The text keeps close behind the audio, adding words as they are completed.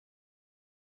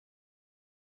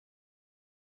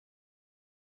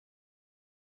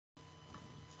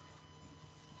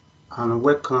and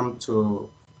welcome to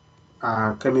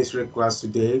our chemistry class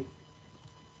today.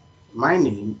 My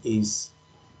name is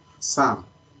Sam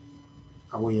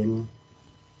Awoyemi.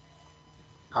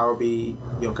 I'll be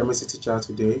your chemistry teacher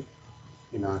today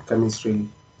in our chemistry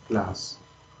class.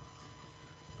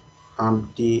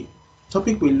 The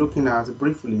topic we're looking at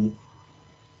briefly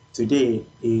today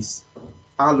is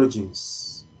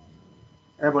halogens.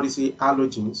 Everybody say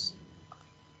halogens.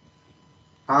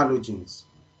 Halogens.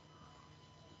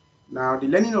 Now, the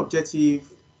learning objective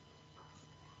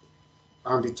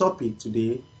on the topic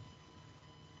today,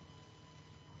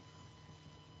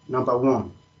 number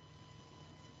one,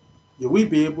 you will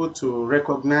be able to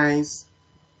recognize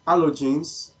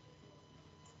halogens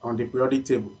on the periodic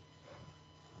table.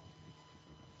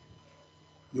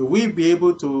 You will be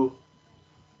able to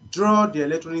draw the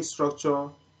electronic structure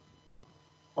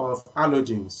of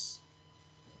halogens.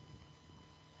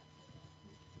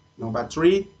 Number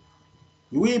three,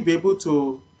 you will be able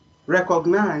to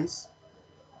recognize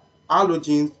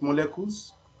halogen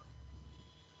molecules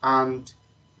and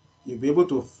you'll be able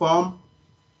to form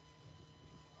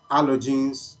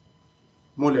halogens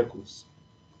molecules.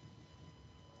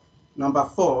 Number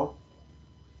four,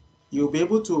 you'll be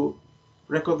able to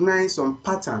recognize some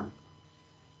pattern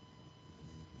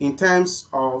in terms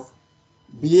of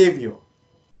behavior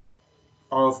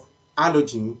of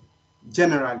halogen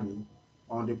generally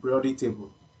on the periodic table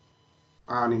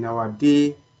and in our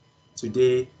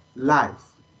day-to-day life.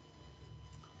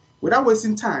 Without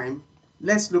wasting time,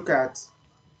 let's look at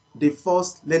the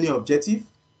first learning objective,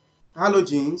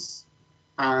 halogens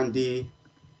and the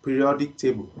periodic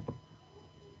table.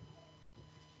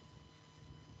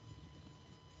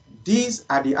 These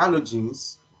are the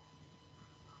halogens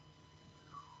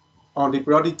on the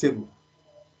periodic table.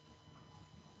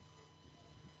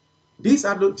 The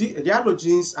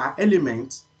halogens are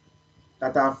elements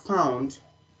that are found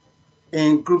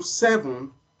in group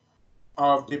 7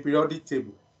 of the periodic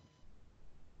table.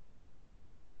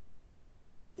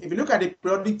 If you look at the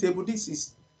periodic table, this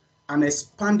is an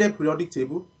expanded periodic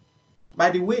table.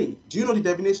 By the way, do you know the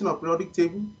definition of periodic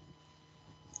table?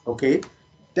 Okay,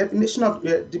 definition of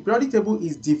the periodic table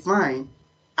is defined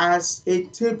as a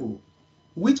table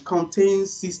which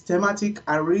contains systematic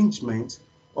arrangement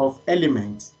of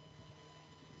elements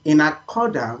in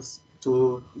accordance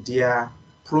to their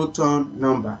proton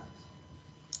number.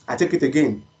 I take it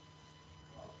again.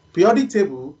 Periodic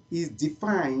table is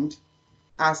defined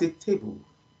as a table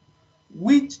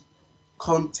which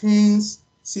contains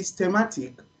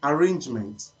systematic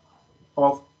arrangement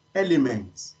of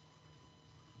elements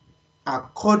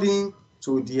according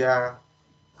to their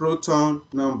proton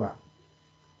number.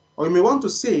 Or you may want to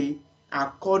say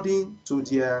according to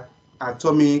their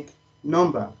atomic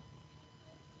number.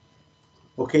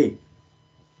 Okay.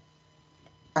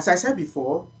 As I said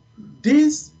before,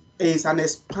 this is an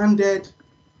expanded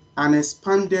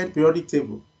periodic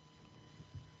table.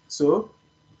 So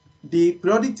the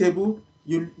periodic table,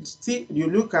 you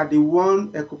look at the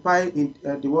one occupied in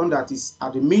the one that is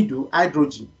at the middle,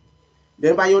 hydrogen.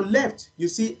 Then by your left, you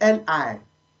see Li,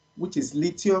 which is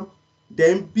lithium,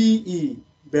 then Be,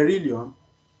 beryllium.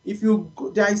 If you go,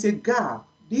 there is a gap,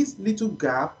 this little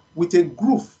gap with a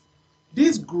groove.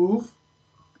 This groove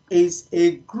is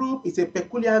a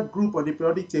peculiar group on the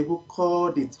periodic table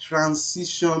called the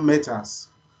transition metals.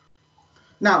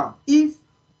 Now, if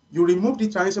you remove the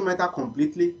transition metal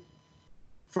completely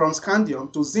from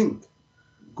scandium to zinc,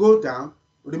 go down,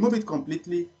 remove it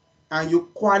completely, and you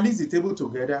coalesce the table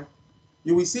together,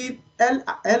 you will see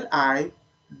Li,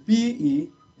 Be,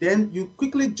 then you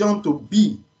quickly jump to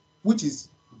B, which is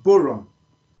boron,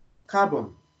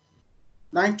 carbon,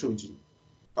 nitrogen,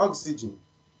 oxygen,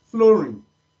 fluorine,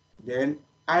 then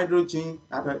hydrogen,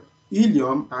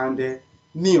 helium, and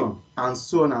neon, and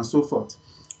so on and so forth.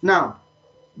 Now,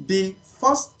 the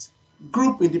first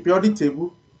group in the periodic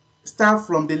table starts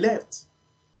from the left.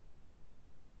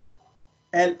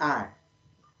 Li,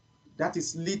 that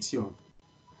is lithium.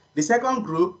 The second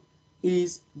group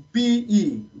is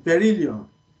Be, beryllium.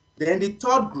 Then the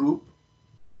third group,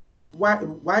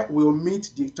 why we'll meet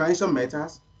the transition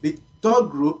metals, the third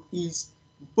group is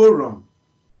boron.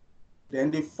 Then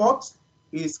the fourth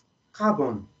is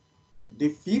carbon. The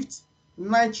fifth,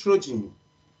 nitrogen.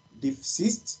 The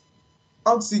sixth,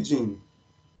 oxygen.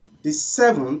 The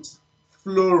seventh,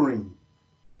 fluorine.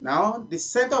 Now, the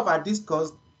center of our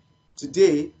discourse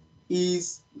today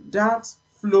is that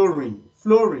fluorine.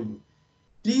 Fluorine,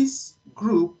 this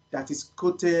group that is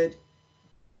coated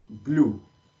blue.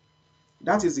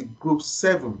 That is the group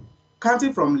 7,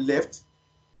 counting from left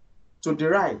to the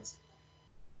right,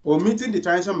 omitting the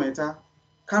transition metal,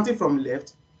 counting from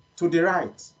left to the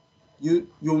right. you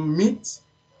meet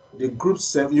the group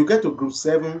 7, you get to group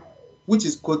 7, which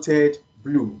is coated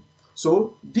blue.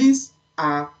 So these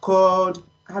are called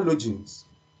halogens,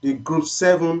 the group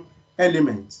 7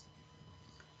 elements.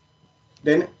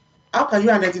 Then how can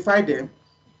you identify them?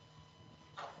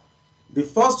 The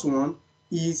first one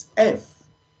is F,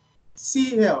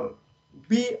 Cl,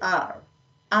 Br, I,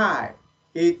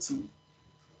 At.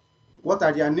 What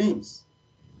are their names?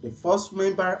 The first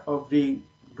member of the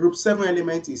group 7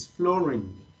 element is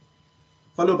fluorine,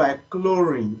 followed by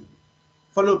chlorine,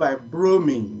 followed by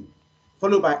bromine,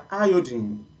 followed by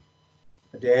iodine.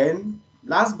 Then,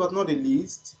 last but not the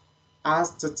least,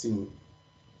 astatine.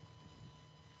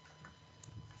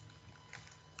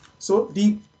 So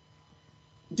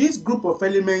this group of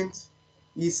elements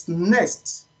is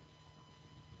next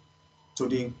to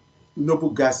the noble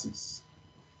gases.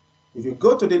 If you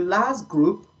go to the last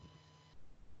group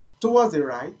towards the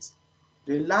right,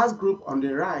 the last group on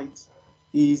the right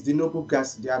is the noble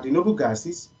gas. They are the noble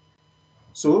gases.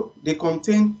 So they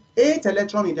contain 8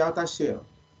 electrons in the outer shell.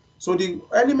 So the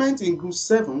element in group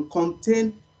 7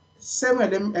 contain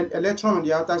 7 electrons on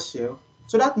the outer shell.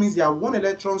 So that means they are 1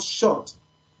 electron short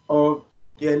of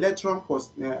the electron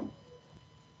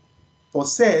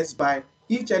possessed by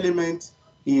each element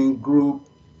in group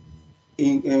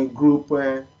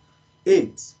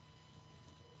 8.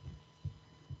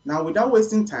 Now, without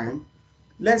wasting time,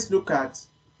 let's look at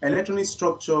electronic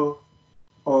structure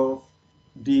of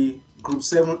the group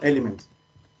 7 element.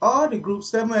 All the group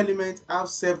 7 elements have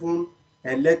 7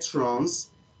 electrons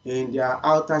in their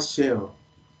outer shell.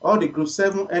 All the group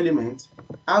 7 elements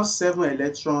have 7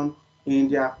 electrons in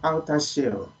their outer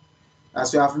shell.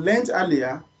 As we have learned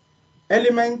earlier,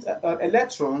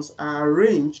 electrons are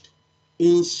arranged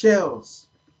in shells.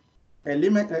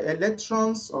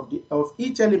 Electrons of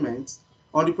each element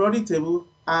on the periodic table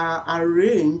are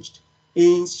arranged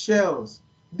in shells.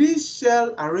 This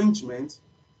shell arrangement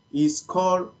is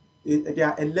called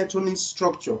their electronic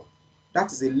structure.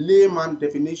 That is a layman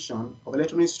definition of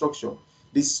electronic structure.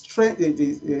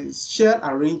 The shell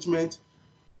arrangement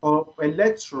of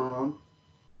electron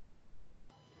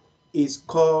is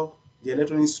called the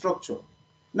electronic structure.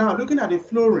 Now, looking at the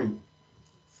fluorine.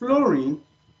 Fluorine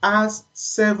has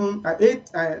 9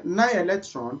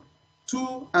 electrons,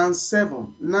 2 and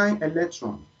 7, 9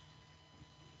 electrons.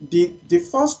 The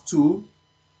first 2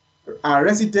 are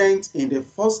resident in the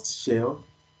first shell,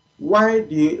 while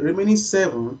the remaining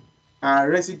 7 are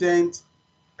resident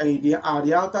in the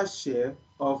outer shell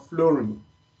of fluorine.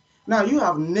 Now, you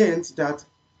have named that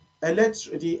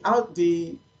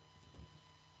the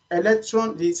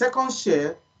second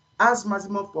shell has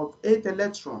maximum of 8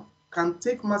 electrons, can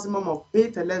take maximum of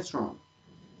 8 electrons.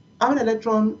 How many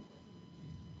electrons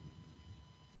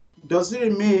does it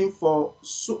remain for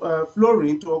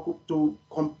fluorine to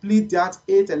complete that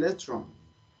 8 electrons?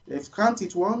 Let's count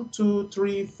it: 1, 2,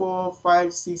 3, 4,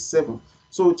 5, 6, 7.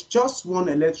 So it's just 1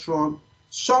 electron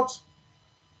short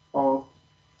of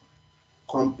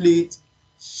complete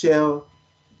shell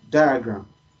diagram.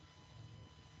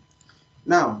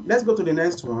 Now, let's go to the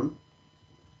next one.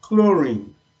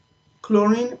 Chlorine.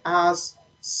 Chlorine has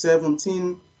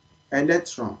 17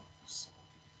 electrons.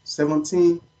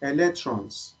 17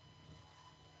 electrons.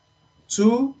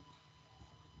 2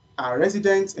 are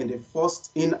resident in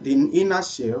the inner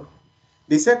shell.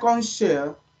 The second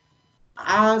shell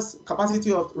has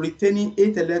capacity of retaining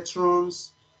 8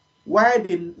 electrons, while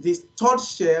the third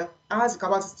shell has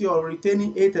capacity of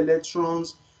retaining 8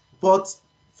 electrons. But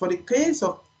for the case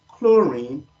of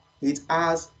chlorine, it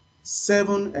has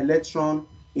 7 electrons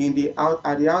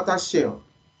at the outer shell.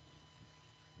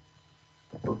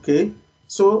 Okay,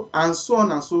 so and so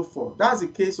on and so forth. That's the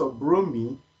case of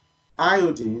bromine,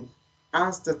 iodine,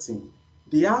 astatine.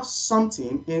 They have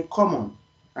something in common,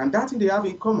 and that thing they have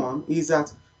in common is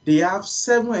that they have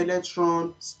 7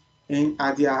 electrons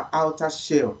at their outer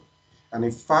shell. And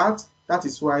in fact, that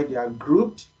is why they are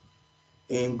grouped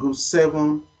in group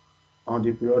 7 on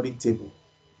the periodic table.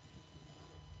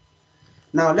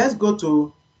 Now let's go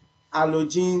to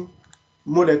halogen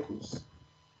molecules.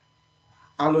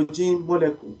 Halogen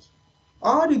molecules.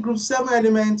 All the group 7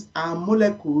 elements are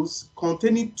molecules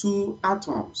containing 2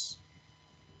 atoms.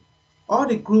 All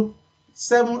the group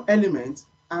 7 elements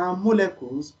are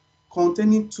molecules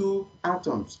containing 2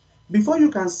 atoms. Before you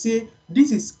can say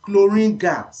this is chlorine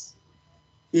gas,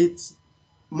 it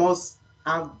must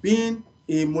have been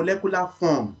a molecular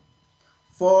form.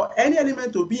 For any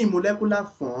element to be in molecular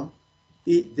form,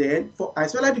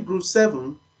 as well as the group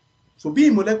 7, to be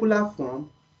in molecular form,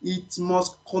 it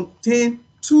must contain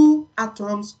 2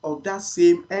 atoms of that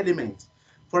same element.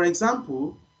 For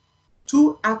example,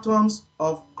 2 atoms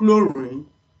of chlorine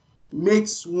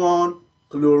makes one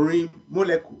chlorine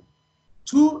molecule.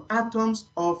 2 atoms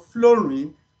of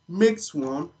fluorine makes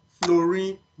one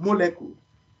fluorine molecule.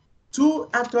 2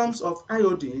 atoms of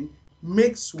iodine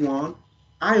makes one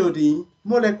iodine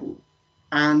molecule,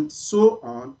 and so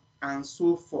on and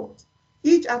so forth.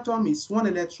 Each atom is 1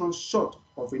 electron short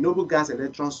of a noble gas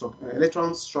electron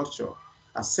structure.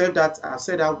 I've said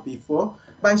that before.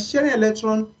 By sharing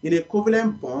electron in a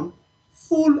covalent bond,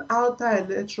 full outer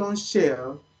electron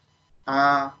shell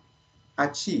are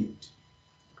achieved.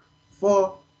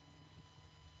 For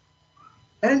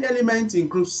any element in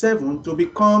group 7 to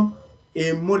become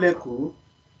a molecule,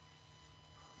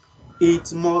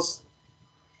 it must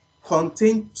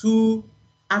contain 2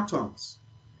 atoms.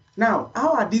 Now,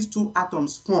 how are these 2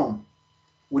 atoms formed?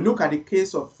 We look at the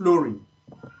case of fluorine.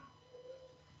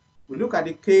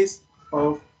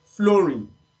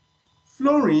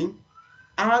 Fluorine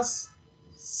has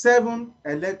 7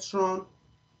 electrons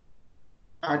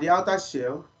at the outer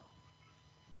shell,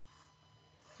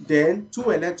 then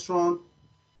 2 electrons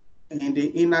in the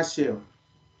inner shell.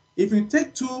 If you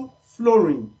take 2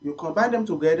 fluorine, you combine them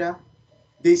together,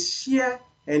 they share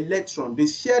electron. They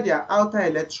share their outer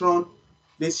electron.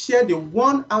 They share the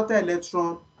 1 outer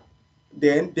electron.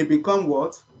 Then they become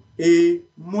what? A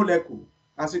molecule.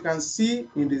 As you can see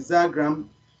in the diagram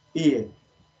here.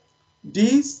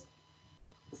 This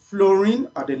fluorine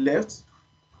at the left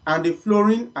and the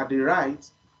fluorine at the right,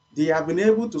 they have been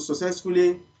able to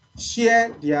successfully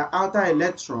share their outer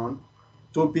electron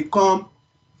to become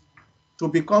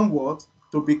what?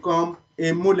 To become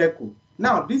a molecule.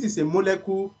 Now, this is a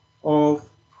molecule of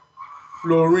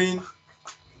fluorine.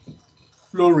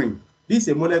 This is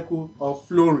a molecule of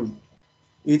fluorine.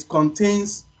 It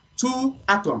contains 2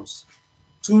 atoms.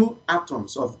 2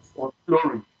 atoms of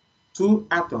fluorine. 2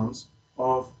 atoms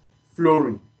of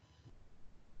fluorine.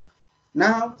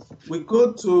 Now, we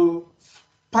go to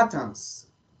patterns.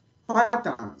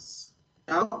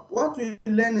 Now, what we're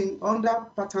learning under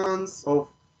patterns of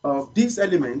these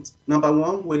elements, number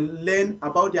 1, we'll learn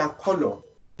about their color,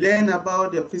 learn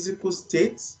about their physical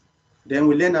states, then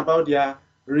we learn about their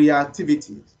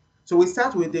reactivity. So we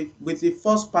start with the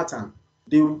first pattern.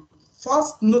 The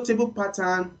first notable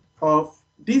pattern of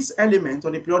this element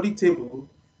on the periodic table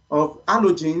of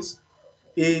halogens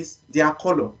is their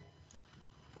color.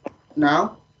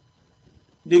 Now,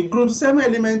 the group 7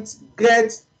 elements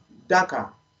get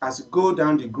darker as you go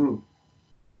down the group.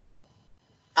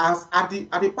 As at the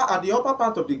upper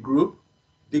part of the group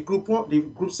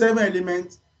 7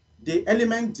 elements, the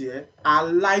elements there are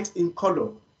light in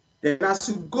color. Then as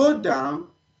you go down,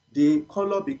 the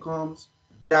color becomes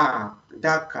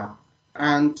darker,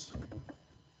 and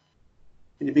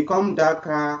it becomes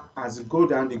darker as you go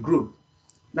down the group.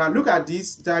 Now look at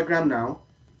this diagram now.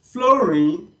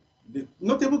 Fluorine, the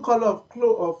notable color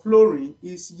of fluorine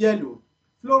is yellow.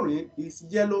 Fluorine is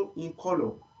yellow in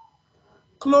color.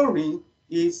 Chlorine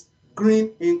is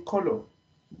green in color.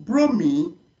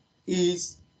 Bromine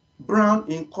is brown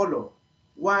in color,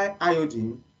 while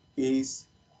iodine is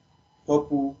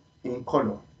purple in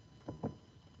color.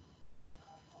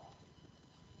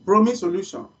 Bromine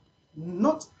solution.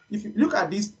 If you look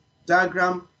at this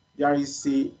diagram, there is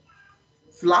a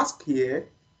flask here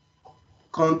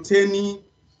containing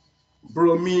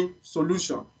bromine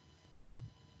solution,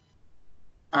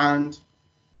 and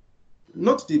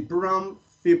note the brown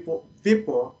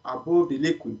vapor above the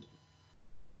liquid.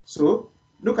 So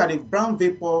look at the brown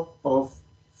vapor of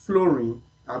fluorine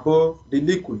above the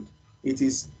liquid. It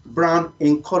is brown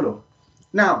in color.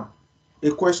 Now,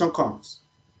 a question comes.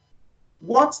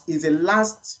 What is the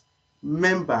last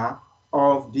member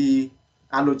of the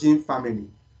halogen family?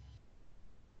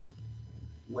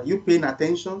 Were you paying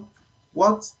attention?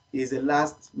 What is the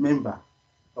last member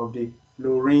of the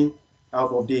fluorine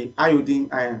of the iodine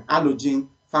and halogen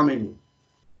family?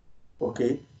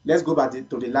 Okay, let's go back to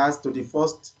the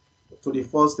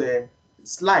first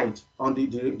slide on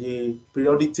the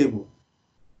periodic table.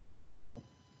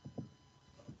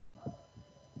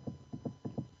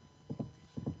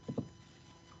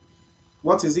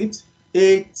 What is it?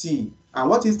 AT. And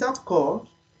what is that called?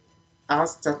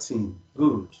 Astatine.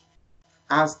 Good.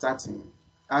 Astatine.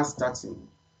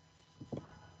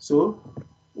 So,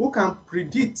 who can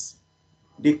predict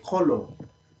the color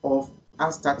of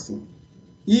astatine?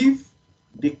 If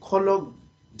the color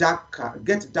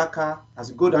gets darker as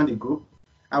you go down the group,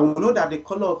 and we know that the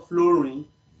color of fluorine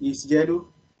is yellow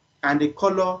and the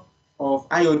color of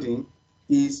iodine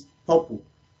is purple.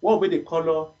 What will be the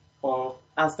color of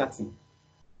astatine?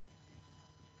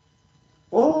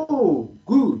 Oh,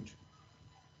 good.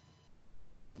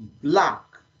 Black.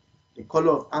 The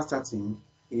color of astatine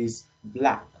is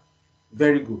black.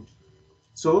 Very good.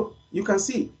 So you can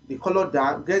see the color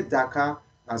gets darker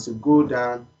as you go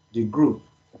down the group.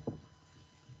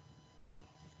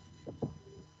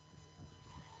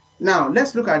 Now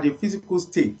let's look at the physical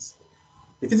state.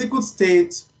 The physical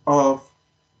state of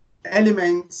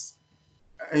elements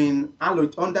under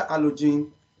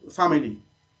halogen family.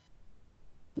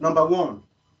 Number 1,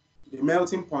 the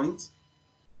melting point.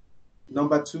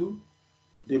 Number 2,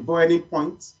 the boiling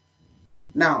point.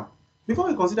 Now, before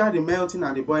we consider the melting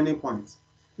and the boiling point,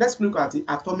 let's look at the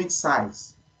atomic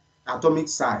size. Atomic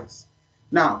size.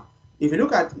 Now, if you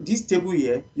look at this table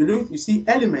here, you see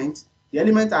elements. The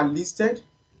elements are listed.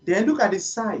 Then look at the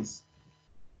size.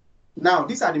 Now,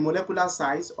 these are the molecular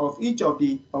size of each of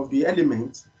the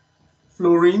elements.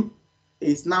 Fluorine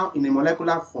is now in a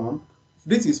molecular form.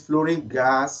 This is fluorine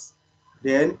gas,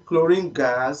 then chlorine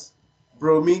gas,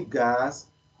 bromine gas,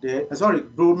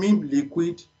 bromine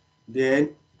liquid,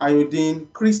 then iodine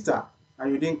crystal.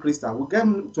 Iodine crystal. We'll get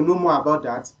to know more about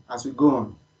that as we go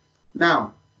on.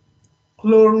 Now,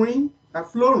 fluorine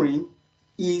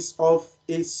is of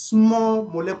a small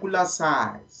molecular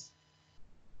size.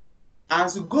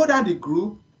 As you go down the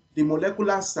group, the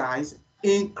molecular size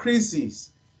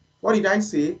increases. What did I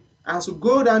say? As you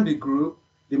go down the group,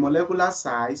 the molecular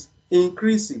size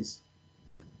increases.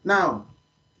 Now,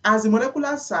 as the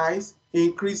molecular size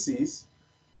increases,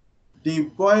 the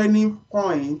boiling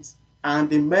point and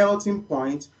the melting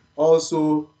point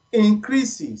also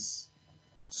increases.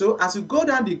 So as you go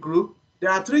down the group,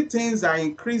 there are 3 things that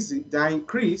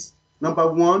increase.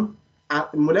 Number 1,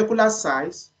 molecular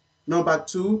size. Number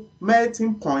 2,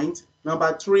 melting point.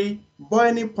 Number 3,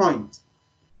 boiling point.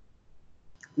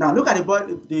 Now look at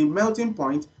the melting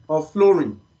point of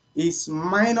fluorine is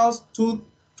minus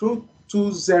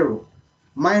 220.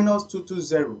 Minus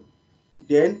 220.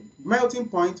 Then melting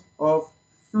point of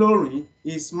fluorine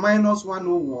is minus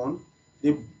 101.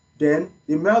 Then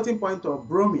the melting point of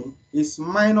bromine is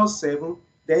minus 7.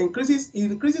 Then it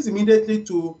increases immediately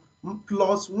to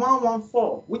plus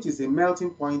 114, which is the melting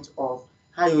point of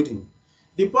iodine.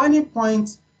 The boiling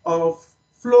point of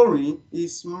fluorine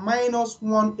is minus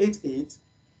 188.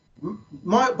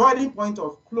 Boiling point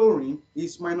of chlorine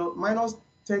is minus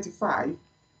 35.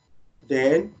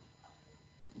 Then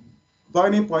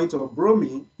boiling point of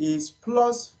bromine is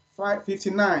plus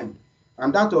 59,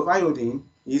 and that of iodine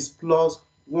is plus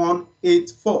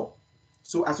 184.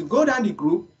 So as you go down the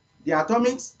group, the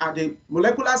atomics and the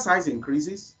molecular size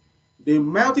increases, the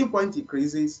melting point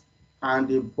increases, and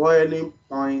the boiling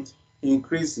point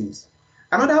increases.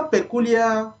 Another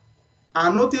peculiar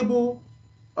and notable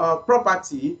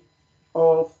property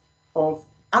of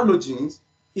halogens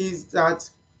is that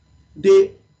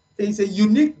they is a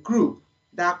unique group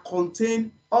that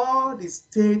contain all the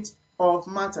states of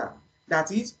matter.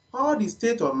 That is, all the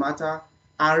states of matter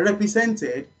are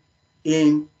represented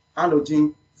in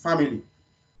halogen family.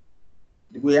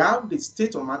 We have the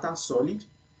state of matter solid,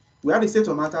 we have the state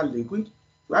of matter liquid,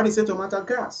 we have the state of matter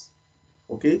gas.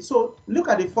 Okay, so look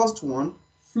at the first one,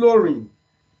 fluorine.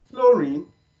 Fluorine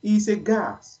is a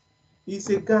gas. It's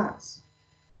a gas.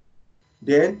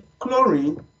 Then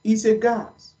chlorine is a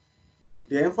gas.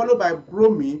 Then followed by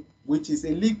bromine, which is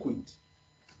a liquid.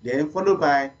 Then followed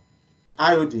by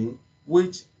iodine,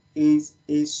 which is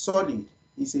a solid.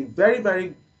 It's a very,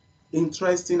 very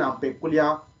interesting and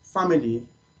peculiar family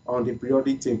on the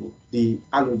periodic table, the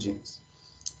halogens.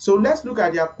 So let's look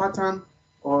at their pattern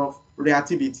of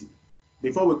reactivity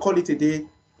before we call it a day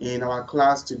in our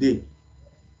class today.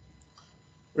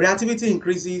 Reactivity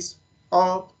increases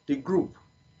up the group.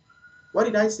 What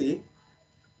did I say?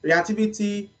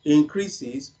 Reactivity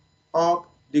increases up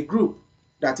the group.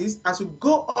 That is, as you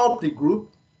go up the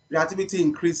group, reactivity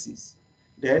increases.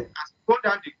 Then, as you go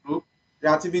down the group,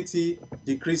 reactivity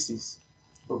decreases.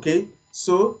 Okay,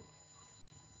 so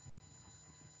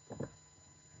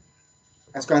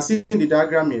as you can see in the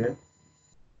diagram here,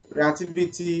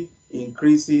 reactivity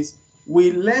increases.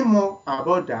 We'll learn more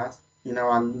about that in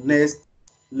our next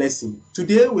lesson.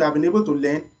 Today, we have been able to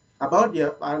learn about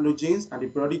the halogens and the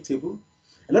periodic table,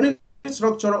 learning the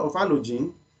structure of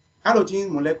halogen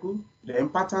molecule, the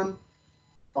pattern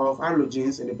of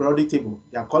halogens in the periodic table,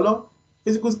 their color,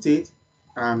 physical state,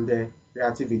 and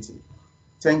reactivity.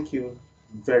 Thank you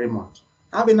very much.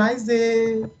 Have a nice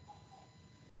day.